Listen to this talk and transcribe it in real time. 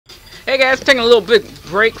Hey guys, taking a little bit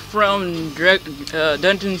break from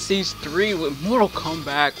Dungeon Siege 3 with Mortal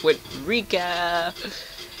Kombat with Rika.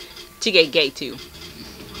 TK Gay too.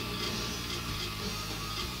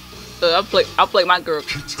 I'll play my girl.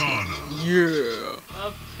 Kitana. Yeah.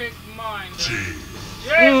 I'll pick mine.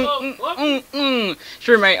 Jade.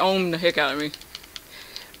 Sure may own the heck out of me.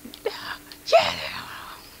 Yeah.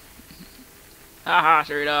 Haha,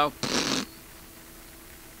 sure though.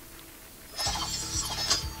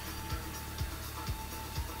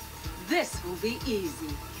 This will be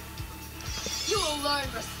easy. You will learn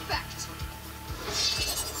respect.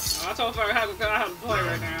 Oh, I told her I have to play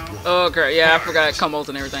right now. Oh great, yeah, I forgot combos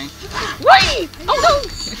and everything. Wait! Oh no!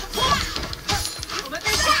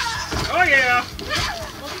 Oh yeah!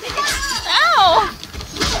 Ow!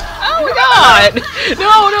 Oh my god!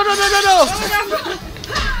 No, no, no, no, no, no!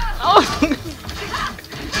 Oh!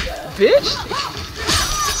 Bitch!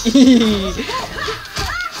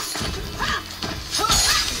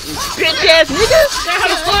 Bitch ass niggas!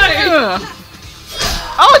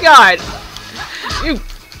 Oh my god! You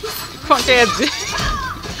punk ass bitch!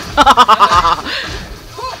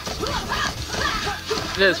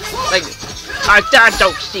 Just like I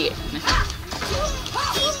don't shit.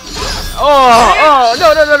 Oh, no,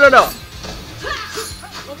 no, no, no, no.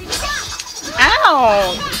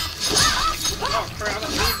 Ow! Oh crap, I'm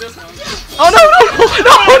gonna leave this one. Oh no, no,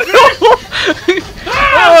 no,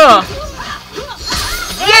 no!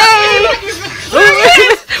 Yay!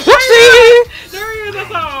 Whoopsie! There he is,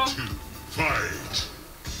 that's all. Fight.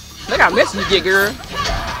 Look how messy you get, girl.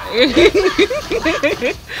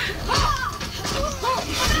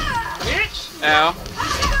 Bitch! Ow.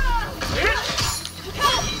 Bitch!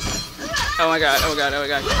 Oh my god, oh my god, oh my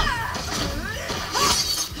god.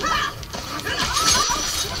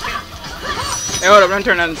 Hey, hold up, I'm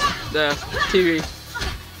turn on the TV.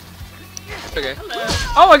 Okay.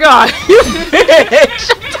 Oh my god! You bitch!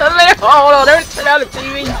 Hold on, don't turn on the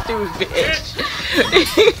TV, you stupid bitch.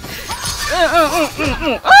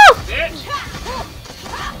 Oh! Bitch!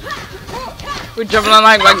 We're jumping on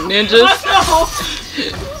like ninjas.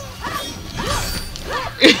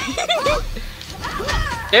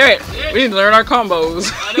 Damn it! We need to learn our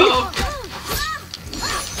combos. I know.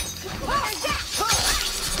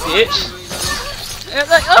 Bitch. It's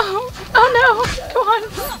like, oh no, come on.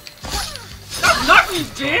 Not me,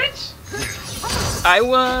 bitch! I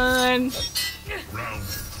won. Round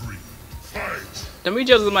 3. Fight. Let me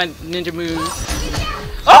just with my ninja moves.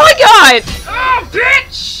 Oh my god! Oh,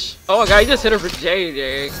 bitch! Oh my god, you just hit her for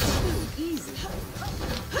Jade.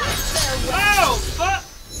 Oh, fuck!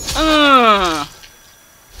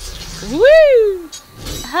 Woo!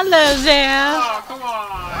 Hello there. Oh, come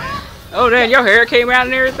on. Oh damn, your hair came out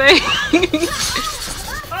and everything.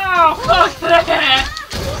 Oh, fuck that!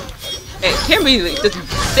 It can be this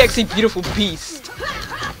sexy, beautiful beast.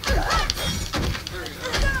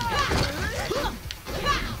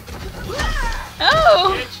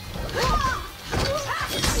 Oh! Bitch.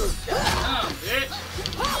 Oh, bitch.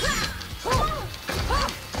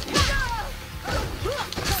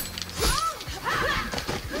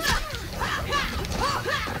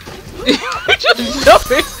 Just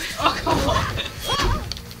jumping. Oh, come on.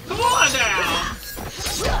 Come on now.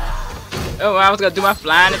 Oh, I was gonna do my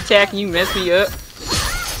flying attack and you messed me up.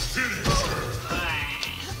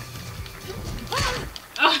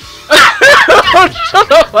 Oh, shut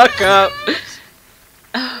the fuck up.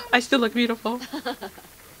 I still look beautiful. Oh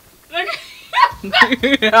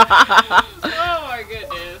my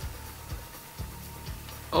goodness.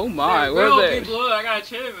 Oh my, That what girl is be that? blue, I got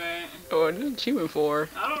achievement. Oh, what is achievement for?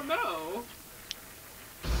 I don't know.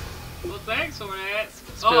 Well, thanks for that.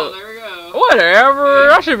 Spill. Oh, there we go. Whatever.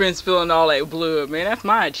 I should have been spilling all that blood, man. That's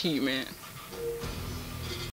my achievement.